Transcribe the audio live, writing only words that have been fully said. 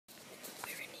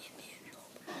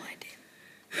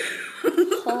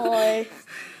Hi.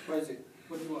 What is it?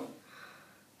 What do you want?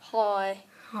 Hi.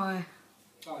 Hi.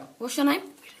 Hi. What's your name? We're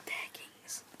the Dare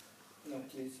Kings. No,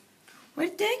 please. We're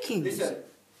the Dare Kings. Listen.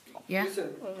 Yeah.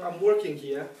 Listen, I'm working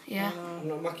here. Yeah. I'm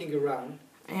not mucking around.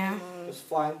 Yeah. It's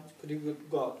fine. Could you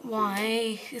go out?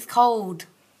 Why? It's cold.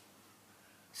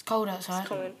 It's cold outside. He's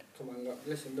coming. Come on, look.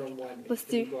 Listen, don't whine me. Let's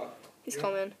Could you do- go out? He's Yeah?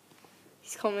 coming.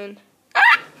 He's coming.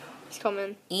 He's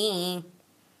coming.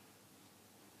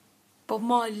 But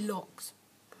my locks.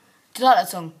 Do you like that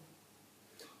song?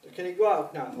 Can you go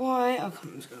out now? Why? I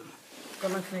can't. Let's go.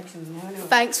 Got no connections now. Anyway.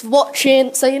 Thanks for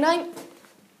watching. Say your name.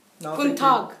 No, Guten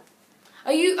Tag.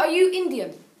 Are you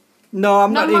Indian? No,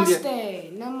 I'm not Namaste.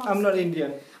 Indian. Namaste. I'm not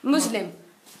Indian. Muslim.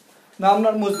 No, I'm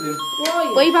not Muslim. Where are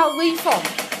you? Where you from?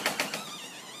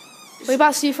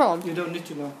 Whereabouts are you from? You don't need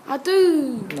to know. I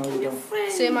do. No, you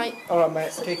don't. See you, mate. Alright,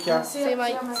 mate. Take care. See you,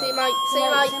 mate. See you, mate. See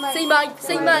you, mate. See you,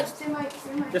 mate. See you,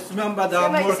 mate. Just remember that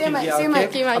I'm working here, See you, mate.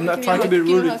 okay? I'm not Give trying me to be a hug.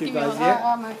 rude Give with me you a hug. guys, Give me a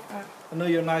yeah? mate. I know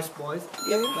you're nice boys.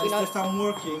 Yeah, It's just I'm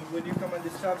working. When you come and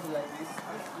disturb me like this,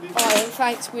 please. Alright,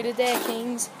 thanks. We're the Dare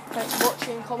Kings. Thanks for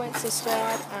watching. Comment,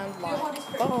 subscribe, and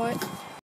like. Bye.